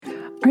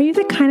Are you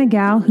the kind of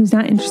gal who's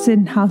not interested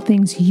in how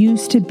things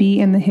used to be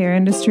in the hair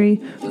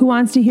industry, who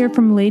wants to hear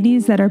from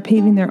ladies that are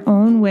paving their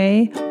own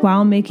way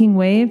while making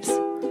waves?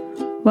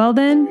 Well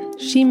then,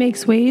 She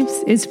Makes Waves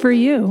is for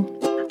you.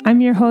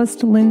 I'm your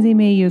host, Lindsay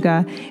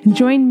Mayuga, and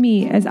join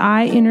me as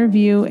I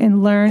interview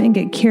and learn and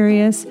get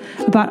curious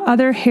about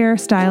other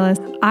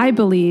hairstylists I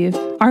believe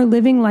are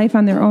living life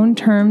on their own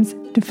terms,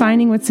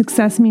 defining what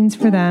success means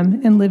for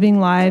them, and living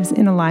lives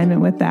in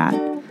alignment with that.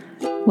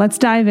 Let's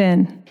dive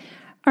in.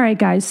 All right,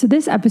 guys, so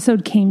this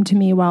episode came to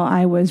me while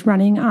I was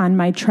running on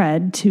my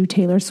tread to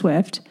Taylor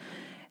Swift.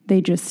 They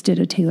just did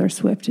a Taylor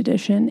Swift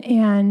edition,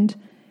 and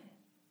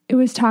it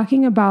was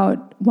talking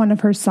about one of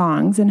her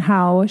songs and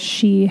how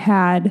she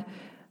had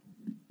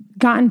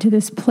gotten to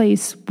this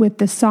place with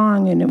the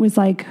song, and it was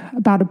like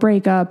about a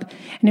breakup,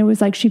 and it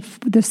was like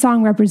the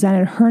song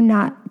represented her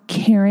not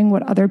caring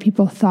what other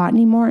people thought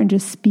anymore and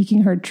just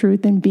speaking her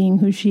truth and being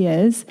who she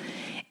is.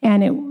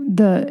 And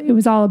it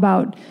was all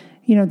about,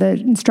 you know, the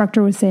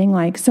instructor was saying,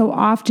 like, so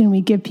often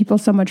we give people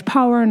so much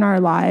power in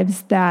our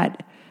lives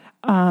that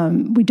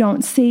we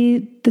don't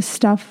say the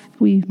stuff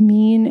we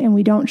mean, and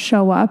we don't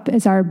show up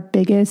as our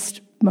biggest,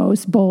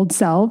 most bold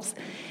selves.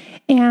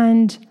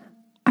 And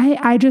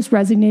I just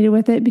resonated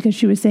with it because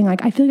she was saying,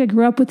 like, I feel like I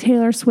grew up with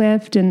Taylor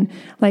Swift, and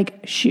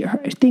like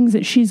things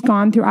that she's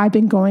gone through, I've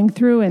been going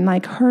through, and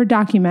like her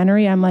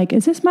documentary, I'm like,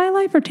 is this my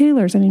life or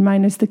Taylor's? I mean,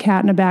 minus the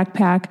cat in a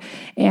backpack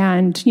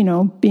and, you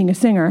know, being a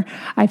singer.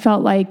 I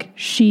felt like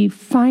she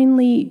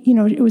finally, you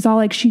know, it was all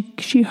like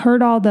she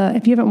heard all the,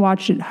 if you haven't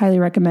watched it, highly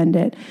recommend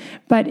it,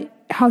 but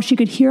how she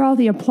could hear all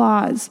the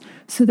applause.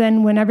 So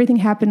then when everything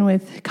happened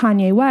with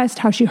Kanye West,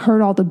 how she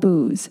heard all the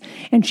boos.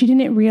 And she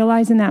didn't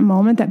realize in that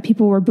moment that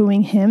people were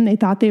booing him. They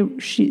thought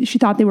she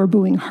thought they were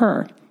booing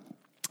her.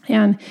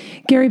 And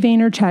Gary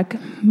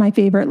Vaynerchuk, my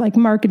favorite like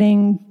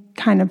marketing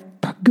kind of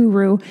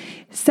guru,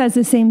 says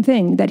the same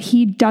thing, that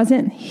he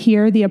doesn't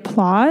hear the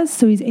applause,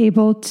 so he's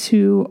able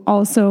to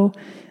also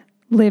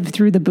live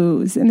through the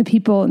boos and the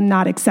people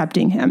not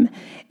accepting him.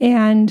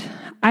 And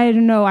I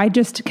don't know, I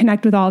just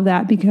connect with all of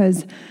that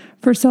because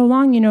for so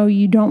long, you know,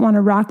 you don't want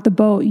to rock the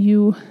boat.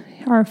 You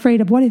are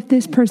afraid of, what if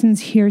this person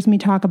hears me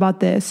talk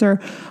about this? Or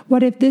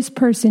what if this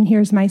person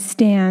hears my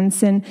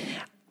stance and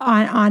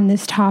on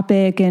this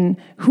topic? And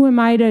who am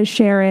I to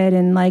share it?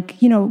 And like,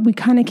 you know, we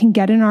kind of can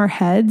get in our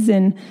heads.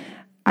 And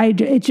it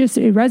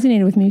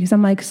resonated with me because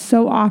I'm like,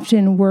 so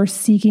often we're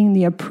seeking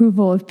the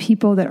approval of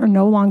people that are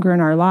no longer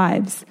in our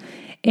lives,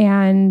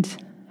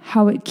 and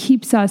how it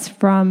keeps us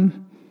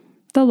from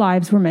the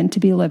lives we're meant to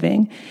be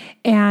living.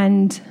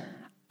 And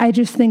I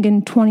just think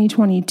in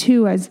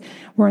 2022, as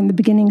we're in the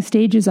beginning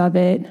stages of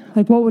it,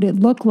 like, what would it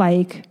look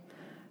like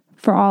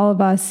for all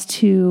of us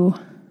to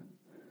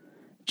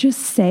just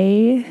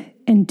say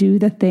and do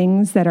the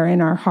things that are in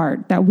our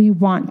heart, that we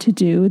want to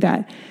do,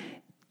 that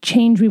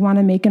change we want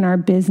to make in our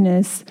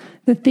business,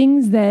 the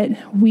things that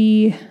that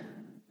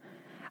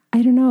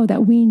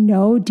we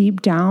know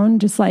deep down,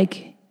 just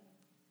like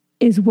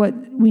is what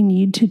we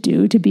need to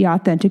do to be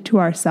authentic to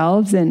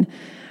ourselves. And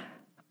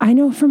I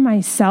know for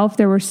myself,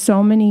 there were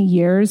so many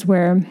years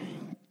where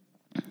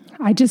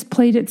I just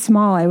played it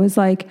small. I was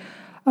like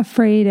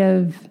afraid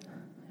of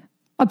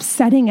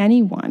upsetting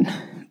anyone.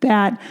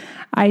 That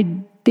I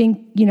think,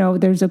 you know,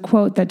 there's a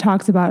quote that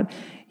talks about,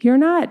 you're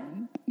not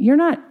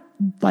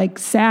like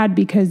sad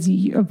because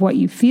of what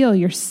you feel.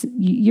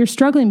 You're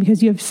struggling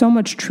because you have so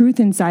much truth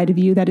inside of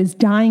you that is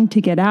dying to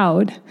get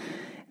out,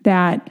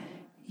 that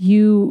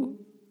you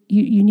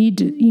need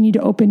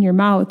to open your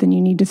mouth and you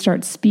need to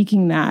start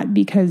speaking that,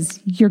 because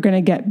you're going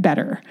to get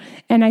better.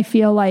 And I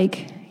feel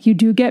like you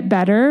do get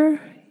better.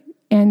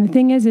 And the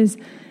thing is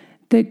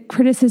the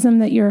criticism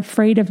that you're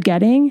afraid of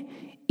getting,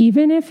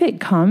 even if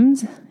it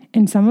comes,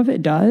 and some of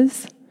it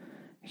does,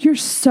 you're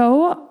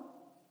so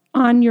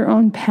on your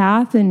own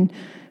path and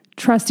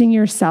trusting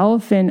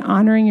yourself and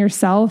honoring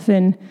yourself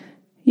and,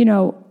 you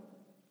know,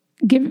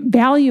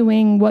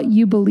 valuing what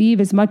you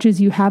believe as much as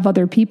you have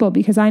other people.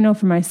 Because I know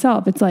for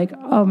myself, it's like,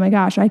 oh my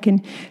gosh, I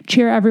can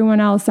cheer everyone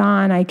else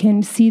on. I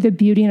can see the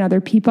beauty in other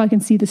people. I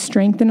can see the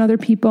strength in other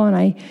people. And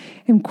I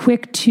am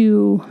quick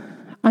to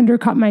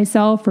undercut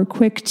myself, or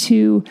quick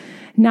to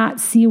not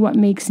see what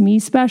makes me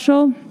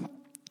special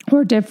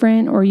or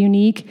different or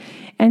unique.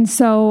 And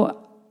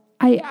so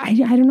I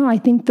don't know. I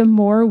think the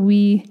more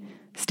we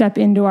step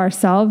into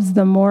ourselves,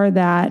 the more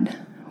that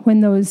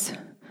when those,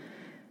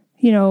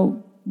 you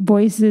know,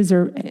 voices,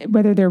 or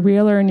whether they're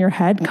real or in your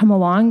head, come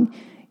along,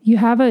 you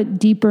have a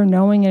deeper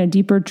knowing and a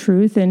deeper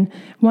truth. And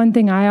one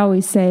thing I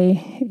always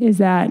say is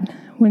that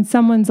when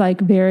someone's like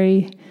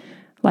very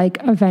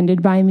like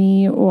offended by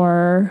me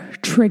or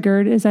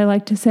triggered, as I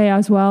like to say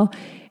as well,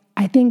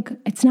 I think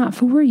it's not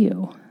for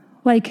you.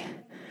 Like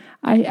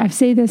I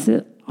say this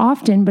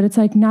often, but it's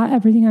like not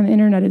everything on the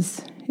internet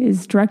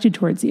is directed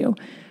towards you.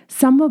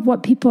 Some of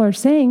what people are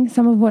saying,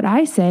 some of what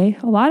I say,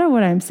 a lot of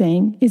what I'm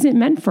saying isn't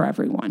meant for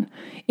everyone.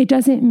 It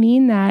doesn't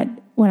mean that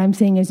what I'm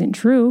saying isn't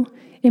true.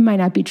 It might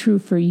not be true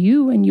for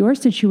you and your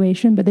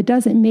situation, but it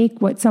doesn't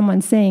make what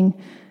someone's saying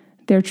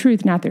their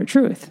truth, not their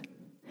truth.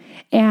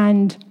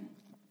 And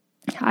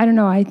I don't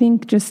know. I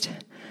think just,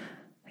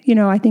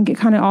 I think it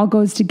kind of all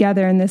goes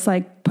together in this,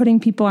 like putting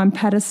people on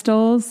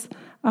pedestals,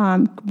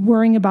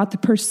 worrying about the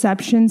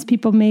perceptions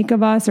people make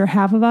of us or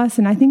have of us.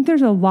 And I think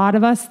there's a lot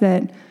of us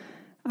that,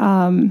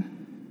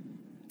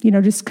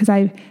 just because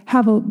I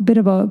have a bit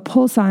of a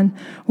pulse on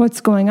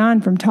what's going on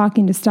from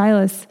talking to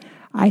stylists,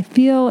 I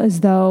feel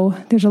as though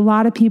there's a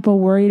lot of people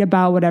worried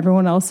about what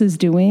everyone else is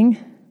doing.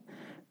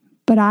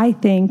 But I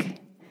think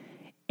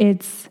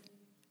it's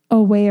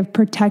a way of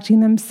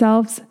protecting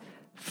themselves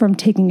from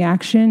taking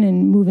action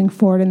and moving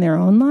forward in their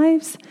own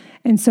lives.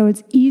 And so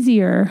it's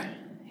easier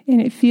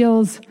and it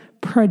feels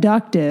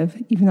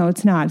productive, even though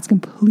it's not. It's a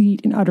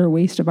complete and utter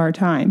waste of our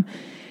time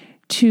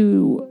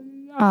to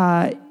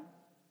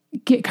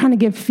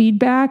give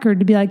feedback or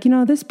to be like,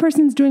 this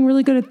person's doing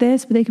really good at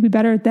this, but they could be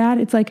better at that.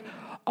 It's like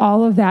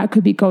all of that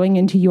could be going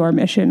into your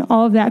mission.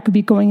 All of that could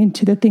be going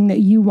into the thing that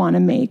you want to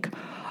make.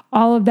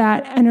 All of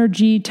that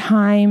energy,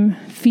 time,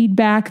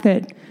 feedback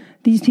that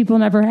these people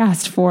never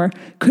asked for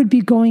could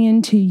be going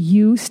into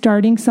you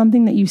starting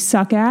something that you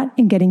suck at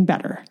and getting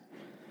better.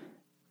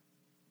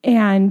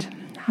 And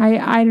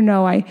I don't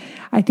know, I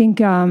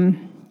think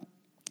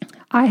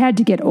I had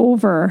to get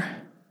over,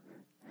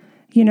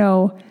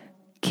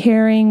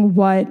 caring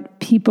what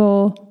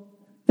people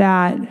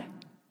that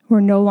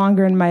were no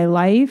longer in my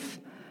life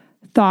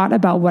thought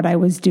about what I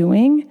was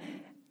doing.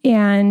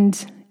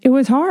 And it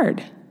was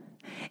hard.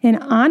 And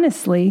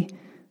honestly,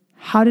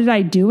 how did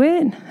I do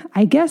it?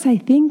 I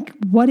think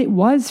what it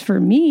was for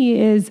me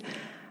is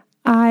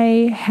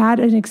I had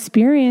an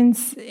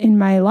experience in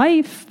my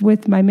life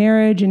with my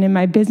marriage and in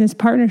my business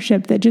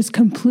partnership that just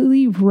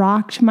completely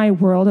rocked my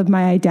world of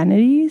my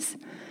identities.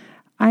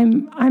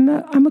 I'm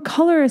a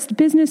colorist,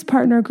 business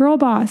partner, girl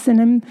boss,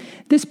 and I'm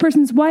this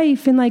person's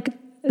wife, and like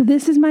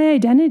this is my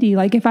identity.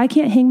 Like if I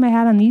can't hang my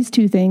hat on these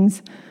two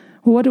things,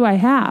 well, what do I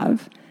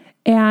have?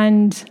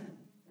 And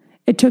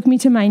it took me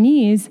to my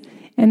knees,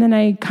 and then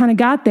I kind of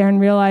got there and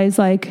realized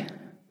like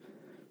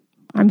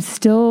I'm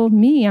still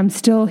me. I'm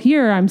still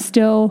here. I'm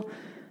still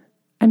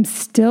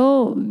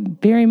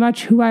very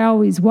much who I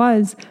always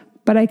was,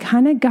 but I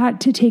kind of got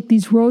to take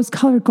these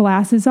rose-colored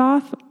glasses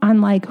off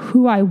on like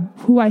who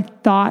I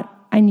thought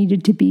I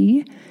needed to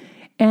be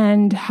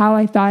and how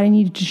I thought I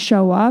needed to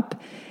show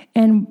up.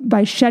 And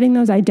by shedding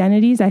those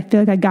identities, I feel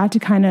like I got to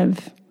kind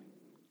of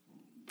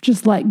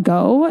just let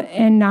go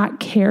and not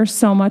care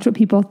so much what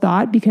people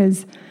thought,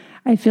 because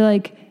I feel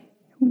like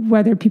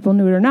whether people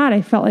knew it or not,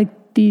 I felt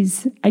like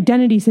these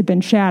identities had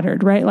been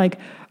shattered, right? Like,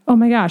 oh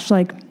my gosh,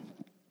 like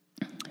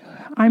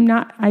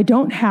I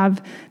don't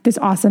have this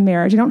awesome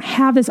marriage. I don't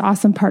have this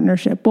awesome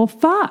partnership. Well,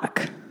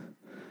 fuck.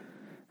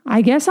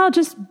 I guess I'll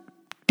just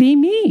be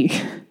me.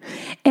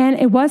 And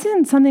it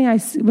wasn't something I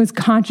was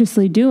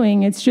consciously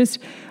doing. It's just,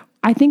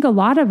 I think a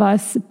lot of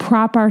us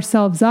prop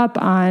ourselves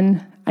up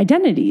on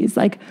identities.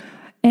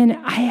 And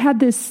I had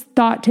this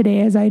thought today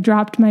as I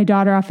dropped my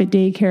daughter off at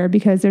daycare,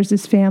 because there's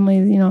this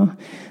family,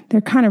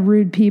 they're kind of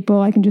rude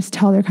people. I can just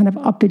tell they're kind of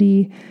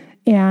uppity.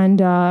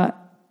 And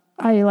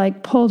I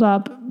pulled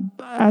up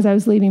as I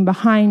was leaving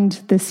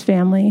behind this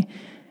family.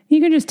 You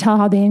can just tell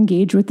how they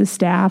engage with the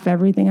staff,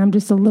 everything. I'm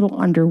just a little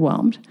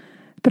underwhelmed.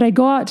 But I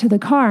go out to the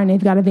car and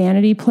they've got a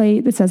vanity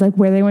plate that says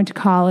where they went to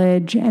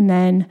college, and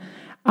then,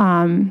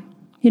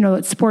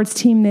 what sports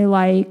team they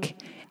like,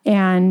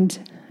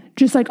 and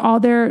just all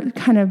their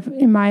kind of,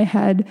 in my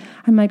head,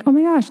 I'm like, oh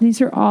my gosh,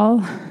 these are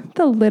all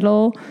the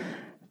little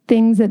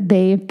things that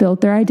they've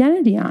built their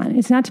identity on.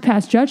 It's not to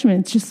pass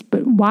judgment. It's just,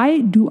 but why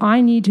do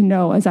I need to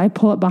know as I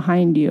pull up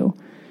behind you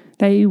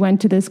that you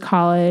went to this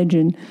college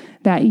and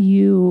that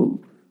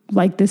you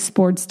like this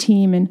sports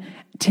team? And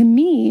to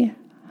me,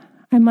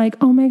 I'm like,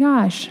 oh my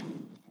gosh,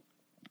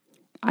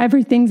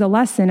 everything's a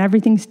lesson.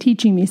 Everything's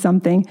teaching me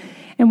something.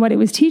 And what it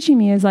was teaching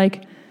me is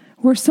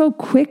we're so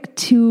quick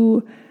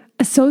to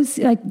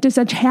associate, just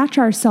attach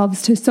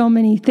ourselves to so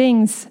many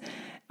things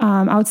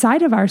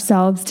outside of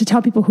ourselves to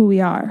tell people who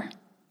we are.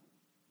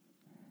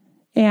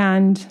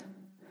 And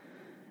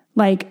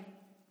I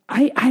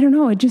don't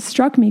know, it just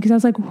struck me because I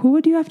was like, who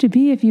would you have to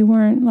be if you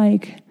weren't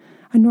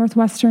a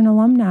Northwestern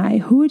alumni?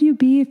 Who would you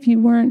be if you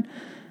weren't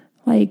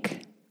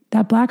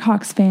that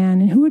Blackhawks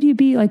fan? And who would you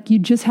be? You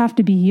just have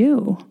to be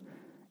you.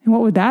 And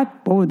what would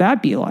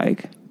that be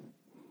like?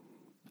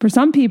 For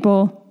some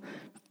people,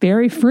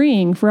 very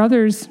freeing. For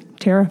others,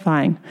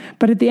 terrifying.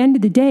 But at the end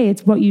of the day,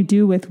 it's what you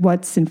do with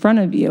what's in front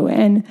of you.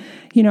 And,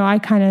 I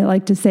kind of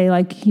like to say,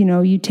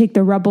 you take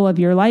the rubble of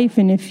your life,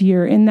 and if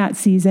you're in that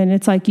season,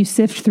 it's you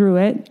sift through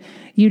it.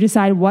 You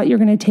decide what you're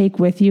going to take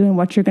with you and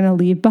what you're going to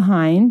leave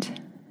behind.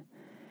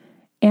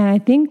 And I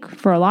think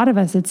for a lot of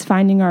us, it's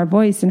finding our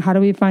voice. And how do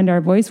we find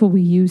our voice? Well,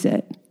 we use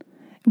it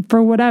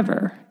for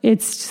whatever.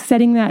 It's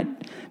setting that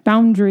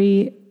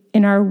boundary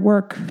in our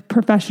work,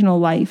 professional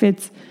life.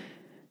 It's,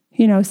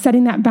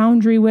 setting that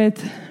boundary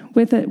with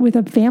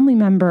a family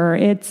member.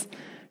 It's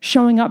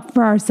showing up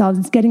for ourselves.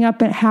 It's getting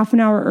up at half an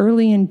hour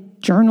early and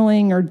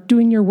journaling or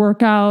doing your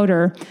workout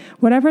or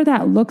whatever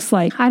that looks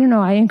like. I don't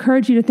know. I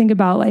encourage you to think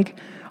about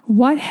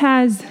what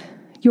has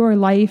your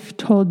life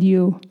told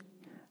you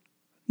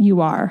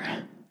you are?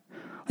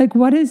 Like,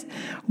 what is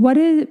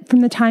from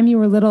the time you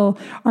were little,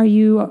 are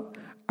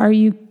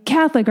you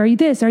Catholic? Are you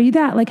this? Are you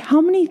that? Like,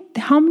 how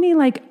many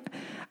like,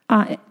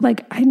 I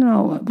don't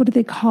know, what do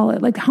they call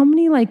it? Like, how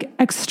many like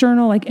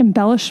external like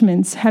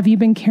embellishments have you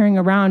been carrying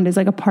around as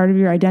like a part of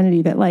your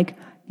identity that like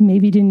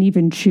maybe didn't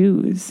even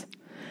choose?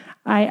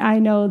 I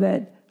know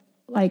that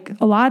like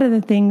a lot of the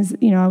things,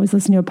 I was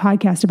listening to a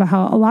podcast about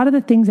how a lot of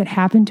the things that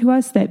happen to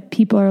us that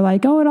people are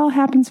like, oh, it all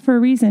happens for a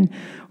reason,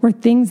 were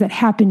things that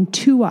happened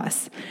to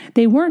us.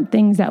 They weren't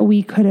things that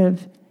we could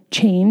have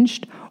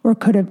changed or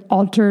could have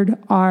altered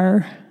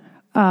our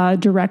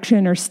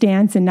direction or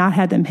stance and not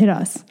had them hit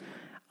us.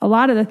 A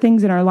lot of the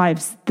things in our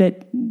lives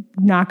that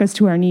knock us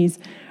to our knees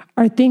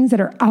are things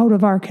that are out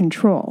of our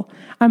control.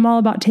 I'm all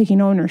about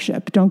taking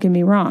ownership. Don't get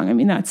me wrong. I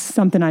mean, that's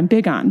something I'm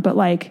big on, but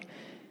like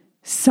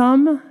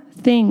some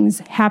things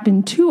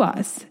happen to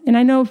us. And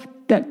I know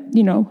that,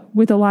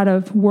 with a lot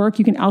of work,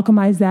 you can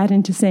alchemize that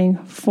into saying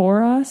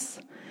for us.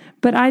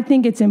 But I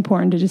think it's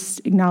important to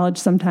just acknowledge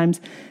sometimes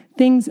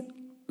things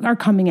are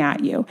coming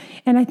at you.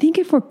 And I think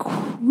if we're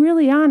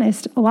really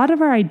honest, a lot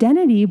of our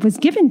identity was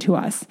given to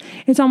us.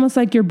 It's almost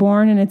like you're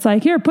born and it's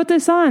like, here, put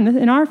this on.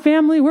 In our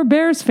family, we're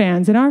Bears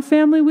fans. In our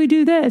family, we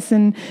do this.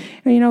 And,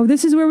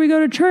 this is where we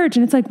go to church.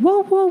 And it's like,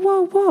 whoa, whoa,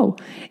 whoa, whoa.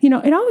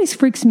 It always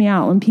freaks me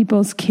out when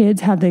people's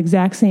kids have the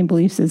exact same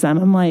beliefs as them.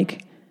 I'm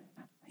like,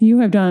 you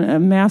have done a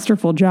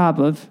masterful job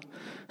of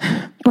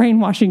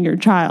brainwashing your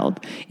child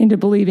into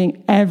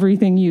believing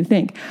everything you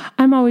think.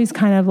 I'm always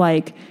kind of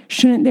like,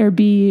 shouldn't there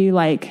be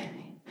like,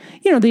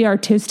 the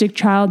artistic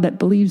child that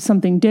believes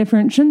something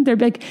different? Shouldn't there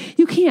be like,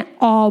 you can't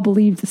all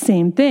believe the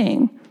same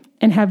thing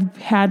and have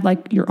had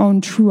like your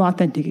own true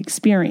authentic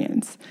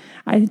experience.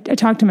 I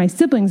talk to my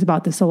siblings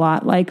about this a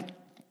lot. Like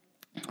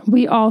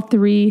we all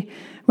three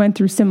went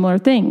through similar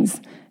things,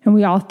 and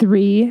we all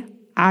three,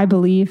 I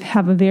believe,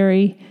 have a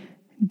very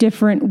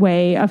different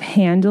way of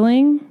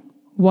handling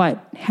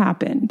what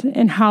happened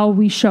and how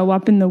we show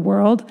up in the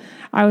world.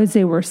 I would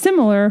say we're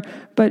similar,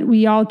 but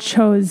we all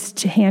chose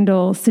to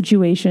handle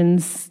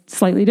situations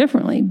slightly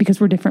differently because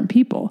we're different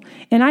people.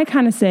 And I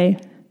kind of say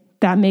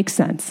that makes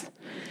sense.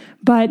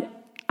 But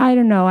I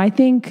don't know. I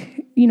think,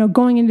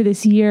 going into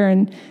this year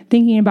and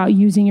thinking about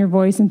using your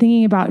voice and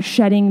thinking about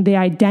shedding the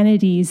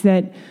identities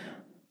that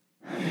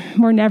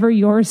were never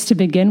yours to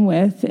begin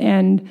with.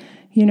 And,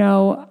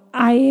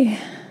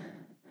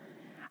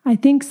 I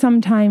think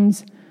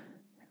sometimes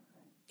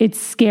it's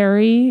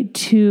scary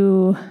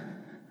to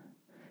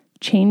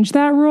change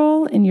that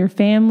role in your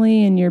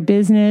family and your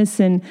business.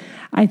 And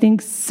I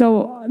think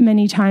so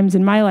many times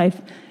in my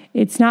life,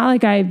 it's not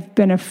like I've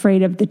been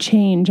afraid of the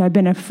change. I've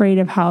been afraid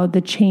of how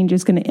the change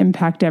is going to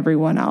impact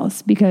everyone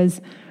else, because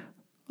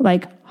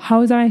like,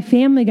 how is my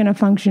family going to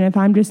function if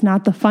I'm just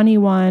not the funny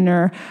one?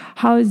 Or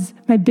how is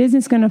my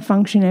business going to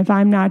function if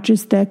I'm not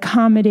just the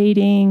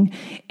accommodating?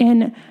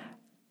 And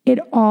it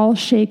all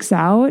shakes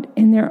out,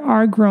 and there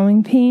are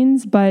growing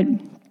pains, but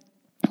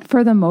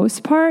for the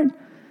most part,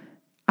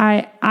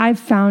 I've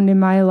found in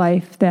my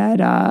life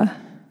that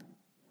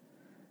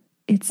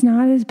it's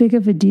not as big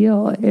of a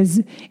deal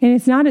and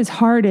it's not as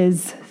hard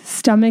as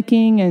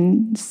stomaching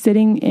and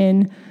sitting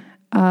in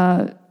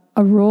a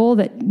role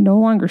that no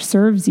longer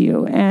serves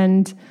you.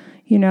 And,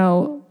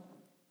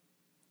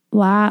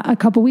 a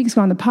couple weeks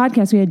ago on the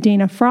podcast, we had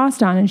Dana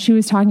Frost on, and she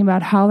was talking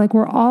about how like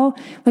we're all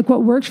like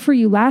what worked for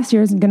you last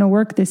year isn't going to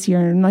work this year.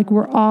 And like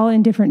we're all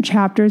in different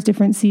chapters,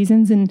 different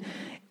seasons, and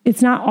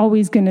it's not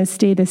always going to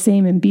stay the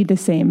same and be the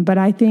same. But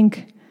I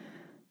think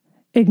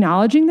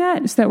acknowledging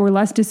that so that we're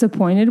less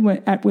disappointed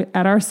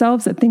at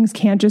ourselves, that things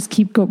can't just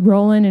keep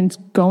rolling and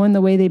going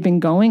the way they've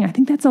been going. I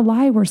think that's a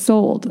lie we're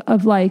sold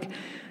of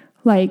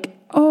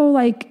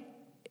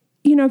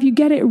if you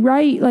get it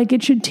right, like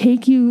it should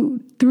take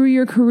you through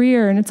your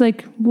career. And it's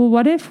like, well,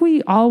 what if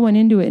we all went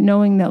into it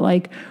knowing that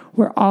like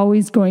we're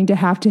always going to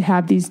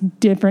have these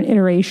different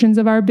iterations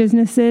of our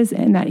businesses,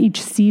 and that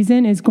each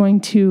season is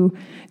going to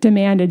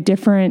demand a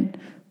different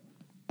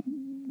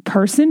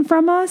person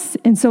from us.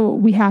 And so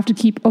we have to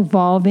keep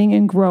evolving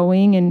and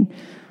growing. And,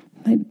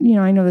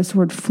 I know this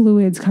word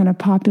fluid's kind of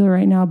popular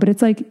right now, but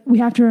it's like we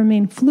have to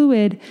remain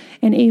fluid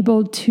and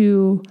able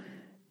to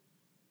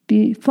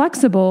be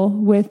flexible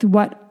with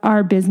what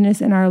our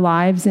business and our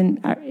lives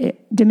and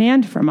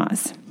demand from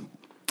us.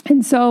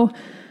 And so,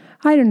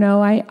 I don't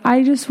know,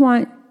 I just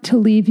want to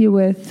leave you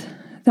with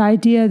the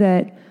idea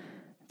that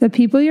the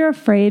people you're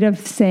afraid of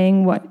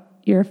saying what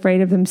you're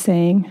afraid of them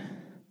saying,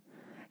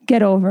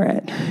 get over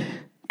it,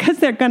 because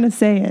they're going to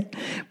say it.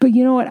 But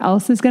you know what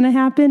else is going to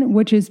happen,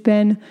 which has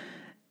been,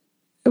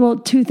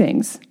 two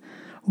things.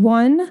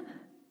 One,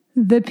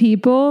 some of the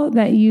people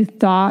that you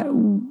thought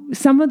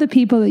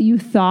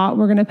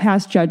were going to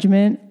pass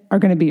judgment are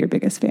going to be your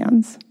biggest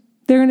fans.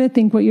 They're going to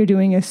think what you're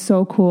doing is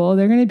so cool.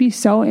 They're going to be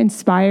so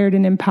inspired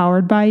and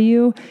empowered by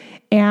you.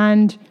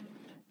 And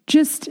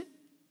just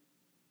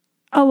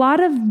a lot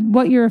of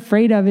what you're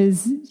afraid of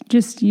is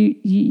just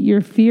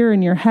your fear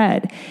in your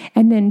head.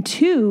 And then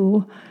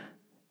two,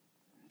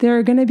 there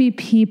are going to be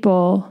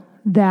people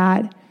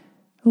that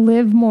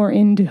live more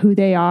into who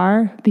they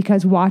are,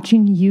 because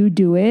watching you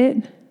do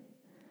it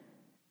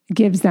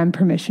gives them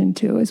permission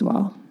to as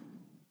well.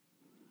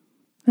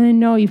 And I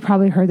know you've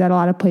probably heard that a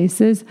lot of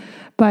places,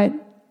 but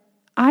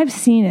I've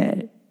seen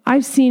it.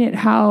 I've seen it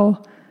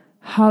how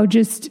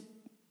just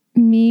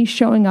me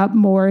showing up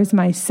more as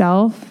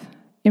myself,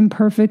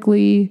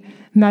 imperfectly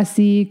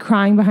messy,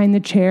 crying behind the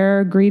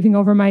chair, grieving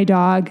over my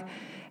dog,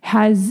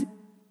 has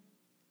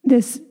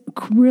this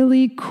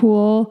really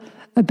cool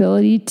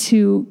ability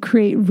to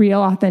create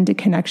real, authentic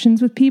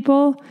connections with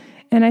people.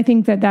 And I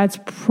think that that's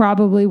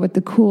probably what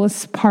the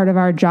coolest part of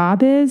our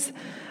job is,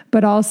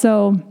 but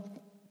also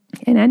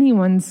in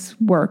anyone's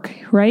work,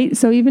 right?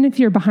 So even if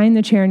you're behind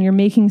the chair and you're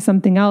making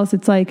something else,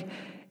 it's like,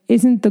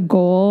 isn't the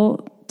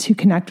goal to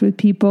connect with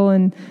people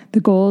and the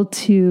goal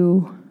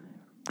to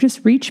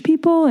just reach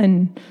people?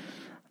 And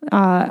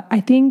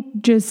I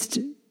think just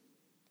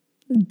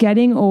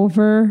getting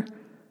over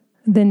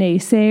the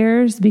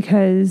naysayers,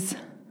 because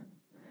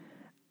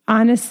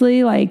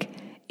honestly, like,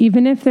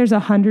 even if there's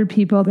 100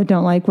 people that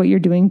don't like what you're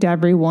doing to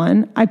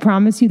everyone, I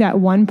promise you that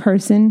one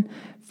person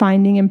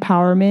finding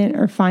empowerment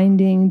or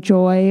finding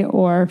joy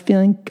or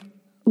feeling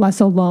less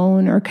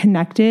alone or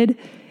connected,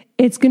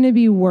 it's going to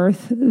be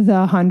worth the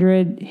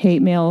 100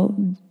 hate mail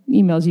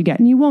emails you get.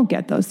 And you won't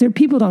get those.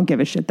 People don't give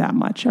a shit that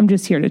much. I'm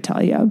just here to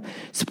tell you.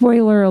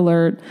 Spoiler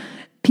alert,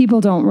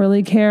 people don't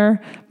really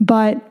care.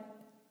 But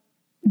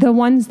the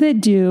ones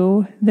that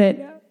do,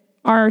 that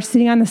are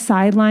sitting on the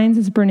sidelines,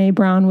 as Brene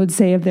Brown would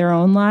say, of their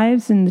own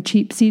lives, and the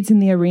cheap seats in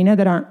the arena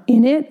that aren't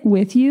in it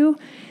with you,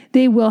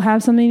 they will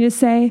have something to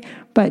say,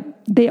 but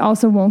they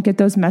also won't get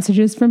those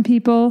messages from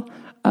people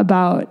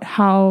about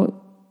how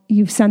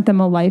you've sent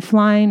them a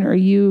lifeline, or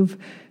you've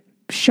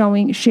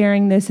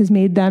sharing this has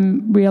made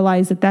them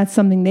realize that that's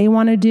something they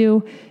want to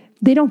do.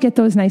 They don't get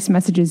those nice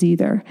messages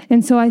either.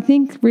 And so I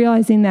think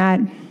realizing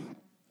that,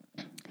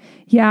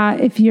 yeah,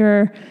 if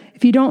you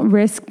don't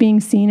risk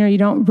being seen, or you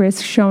don't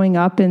risk showing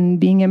up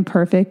and being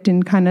imperfect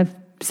and kind of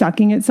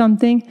sucking at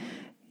something,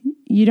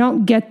 you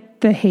don't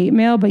get the hate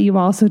mail, but you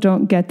also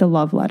don't get the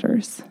love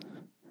letters.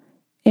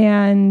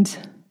 And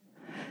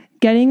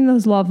getting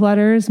those love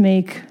letters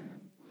make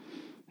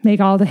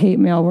all the hate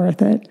mail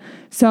worth it.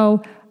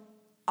 So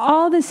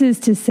all this is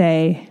to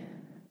say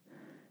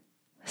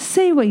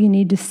what you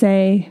need to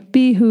say,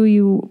 be who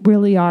you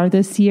really are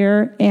this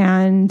year.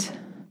 And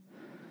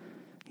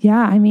yeah,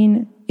 I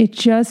mean, it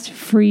just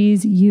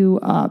frees you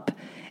up,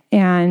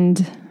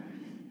 and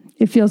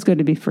it feels good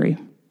to be free.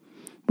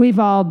 We've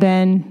all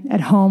been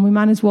at home. We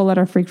might as well let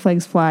our freak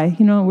flags fly.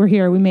 You know, we're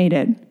here. We made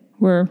it.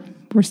 We're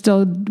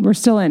still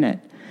in it.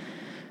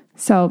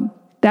 So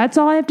that's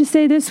all I have to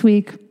say this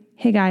week.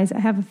 Hey guys, I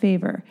have a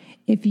favor.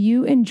 If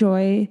you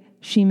enjoy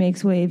She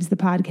Makes Waves, the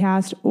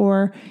podcast,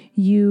 or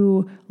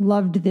you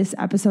loved this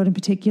episode in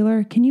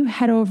particular, can you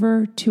head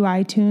over to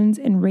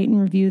iTunes and rate and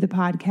review the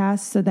podcast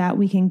so that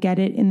we can get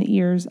it in the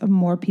ears of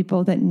more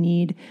people that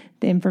need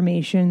the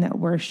information that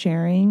we're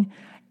sharing?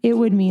 It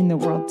would mean the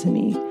world to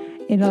me.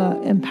 It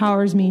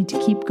empowers me to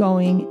keep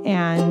going,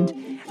 and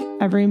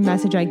every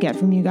message I get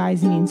from you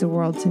guys means the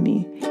world to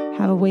me.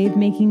 Have a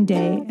wave-making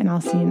day, and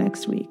I'll see you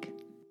next week.